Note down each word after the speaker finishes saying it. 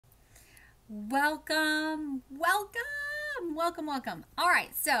Welcome, welcome, welcome, welcome. All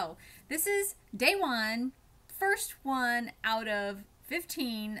right, so this is day one, first one out of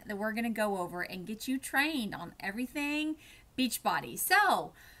 15 that we're going to go over and get you trained on everything Beachbody.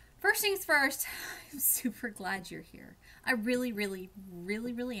 So, first things first, I'm super glad you're here. I really, really,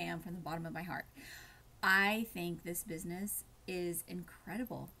 really, really am from the bottom of my heart. I think this business is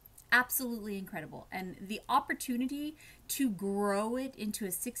incredible. Absolutely incredible. And the opportunity to grow it into a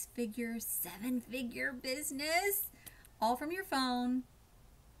 6-figure, 7-figure business, all from your phone,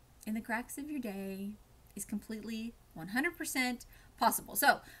 in the cracks of your day, is completely 100% possible.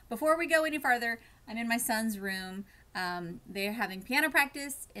 So, before we go any further, I'm in my son's room. They're having piano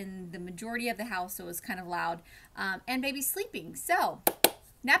practice in the majority of the house, so it's kind of loud. And baby's sleeping. So,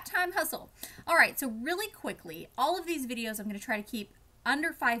 nap time hustle. All right, so really quickly, all of these videos I'm going to try to keep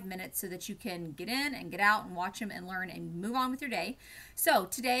under 5 minutes so that you can get in and get out and watch them and learn and move on with your day. So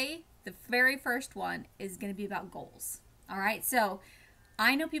today, the very first one is going to be about goals. All right, so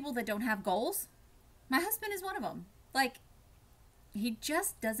I know people that don't have goals. My husband is one of them. Like, he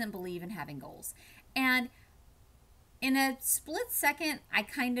just doesn't believe in having goals. And in a split second, I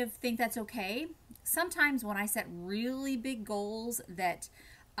kind of think that's okay. Sometimes when I set really big goals that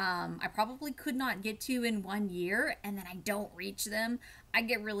I probably could not get to in 1 year, and then I don't reach them, I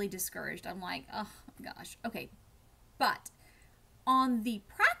get really discouraged. I'm like, oh my gosh, okay. But on the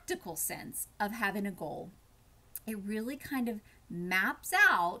practical sense of having a goal, it really kind of maps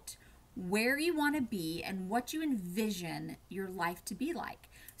out where you want to be and what you envision your life to be like.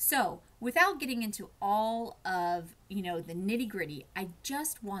 So, without getting into all of, the nitty-gritty, I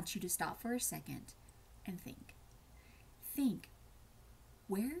just want you to stop for a second and think. Think,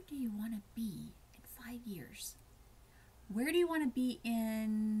 where do you want to be in 5 years? Where do you want to be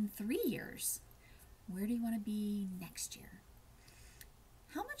in 3 years? Where do you want to be next year?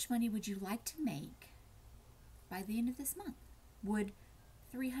 How much money would you like to make by the end of this month? Would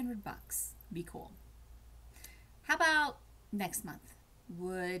 $300 be cool? How about next month?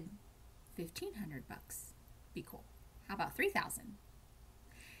 Would $1,500 be cool? How about $3,000?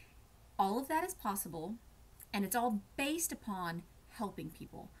 All of that is possible, and it's all based upon helping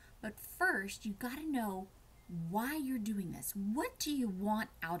people. But first, you got to know why you're doing this. What do you want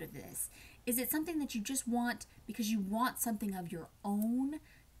out of this? Is it something that you just want because you want something of your own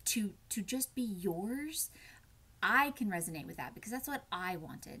to just be yours? I can resonate with that because that's what I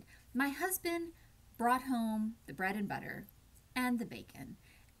wanted. My husband brought home the bread and butter and the bacon,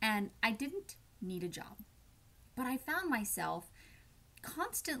 and I didn't need a job. But I found myself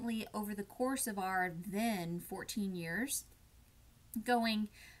constantly over the course of our then 14 years going,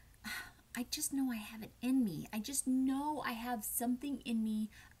 I just know I have it in me. I just know I have something in me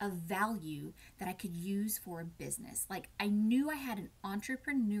of value that I could use for a business. Like, I knew I had an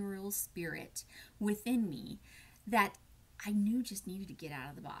entrepreneurial spirit within me that I knew just needed to get out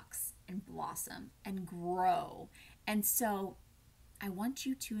of the box and blossom and grow. And so I want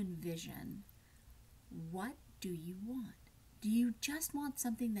you to envision, what do you want? Do you just want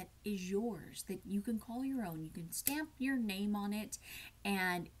something that is yours, that you can call your own? You can stamp your name on it,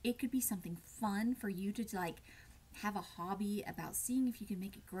 and it could be something fun for you to have a hobby about seeing if you can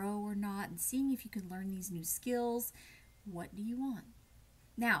make it grow or not, and seeing if you can learn these new skills. What do you want?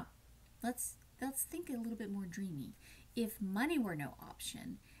 Now, let's think a little bit more dreamy. If money were no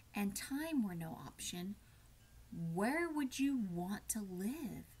option and time were no option, where would you want to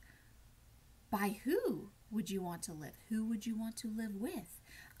live? By who would you want to live? Who would you want to live with?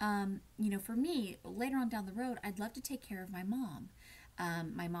 For me, later on down the road, I'd love to take care of my mom.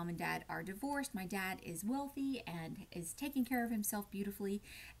 My mom and dad are divorced. My dad is wealthy and is taking care of himself beautifully.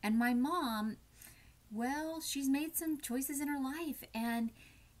 And my mom, well, she's made some choices in her life. And,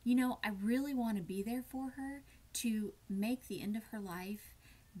 I really want to be there for her to make the end of her life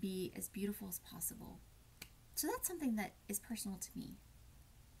be as beautiful as possible. So that's something that is personal to me.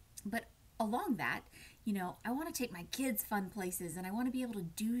 But along that, I want to take my kids fun places, and I want to be able to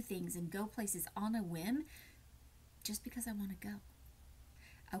do things and go places on a whim just because I want to go.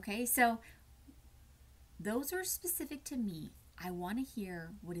 Okay, so those are specific to me. I want to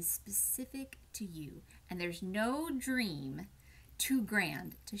hear what is specific to you. And there's no dream too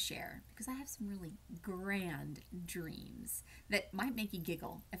grand to share, because I have some really grand dreams that might make you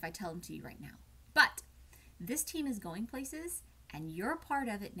giggle if I tell them to you right now. But this team is going places, and you're a part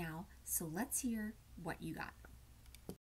of it now, so let's hear what you got.